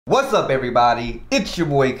What's up everybody, it's your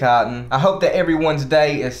boy Cotton. I hope that everyone's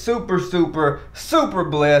day is super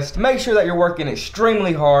blessed. Make sure that you're working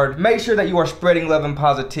extremely hard. Make sure that you are spreading love and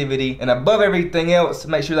positivity. And above everything else,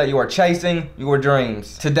 make sure that you are chasing your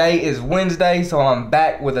dreams. Today is Wednesday, so I'm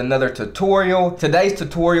back with another tutorial. Today's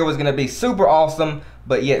tutorial is gonna be super awesome,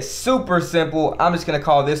 but yet super simple. I'm just gonna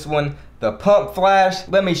call this one the pump flash.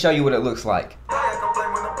 Let me show you what it looks like.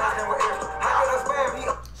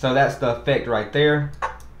 So that's the effect right there.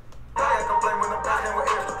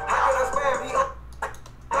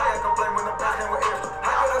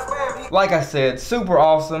 Like I said, super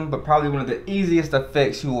awesome, but probably one of the easiest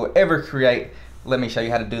effects you will ever create. Let me show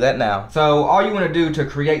you how to do that now. So all you want to do to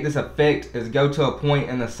create this effect is go to a point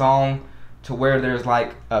in the song to where there's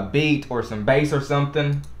like a beat or some bass or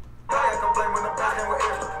something.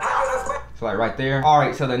 So like right there.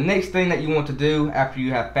 Alright, so the next thing that you want to do after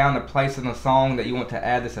you have found the place in the song that you want to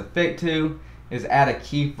add this effect to is add a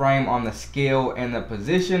keyframe on the scale and the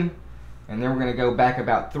position. And then we're going to go back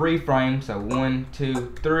about 3 frames, so 1,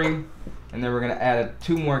 2, 3, and then we're going to add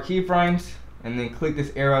 2 more keyframes, and then click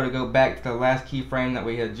this arrow to go back to the last keyframe that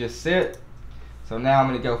we had just set. So now I'm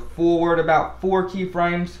going to go forward about 4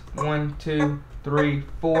 keyframes, 1, 2, 3,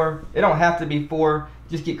 4. It don't have to be 4,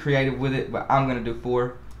 just get creative with it, but I'm going to do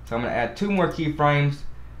 4. So I'm going to add 2 more keyframes,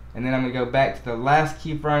 and then I'm going to go back to the last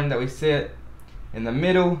keyframe that we set in the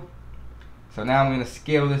middle. So now I'm going to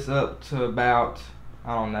scale this up to about,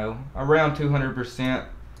 I don't know, around 200%,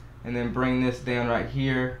 and then bring this down right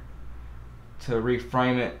here to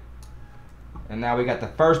reframe it. And now we got the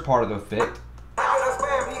first part of the effect.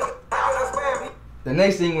 The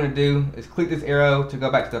next thing we're going to do is click this arrow to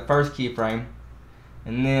go back to the first keyframe,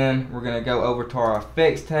 and then we're going to go over to our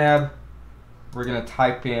effects tab. We're going to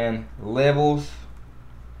type in levels.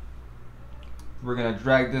 We're going to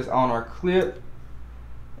drag this on our clip,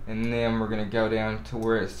 and then we're going to go down to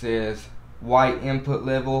where it says white input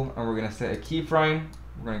level, and we're going to set a keyframe.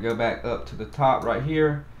 We're going to go back up to the top right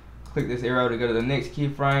here, click this arrow to go to the next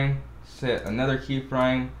keyframe, set another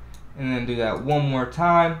keyframe, and then do that one more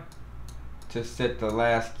time to set the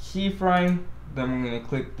last keyframe. Then we're going to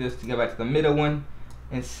click this to go back to the middle one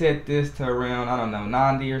and set this to around, I don't know,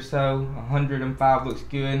 90 or so. 105 looks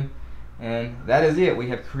good, and that is it. We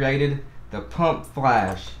have created the pump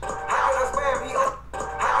flash.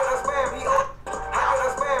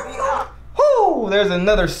 There's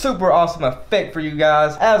another super awesome effect for you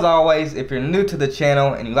guys. As always, if you're new to the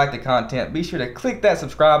channel and you like the content, be sure to click that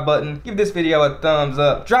subscribe button, give this video a thumbs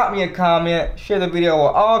up, drop me a comment, share the video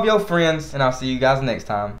with all of your friends, and I'll see you guys next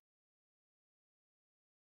time.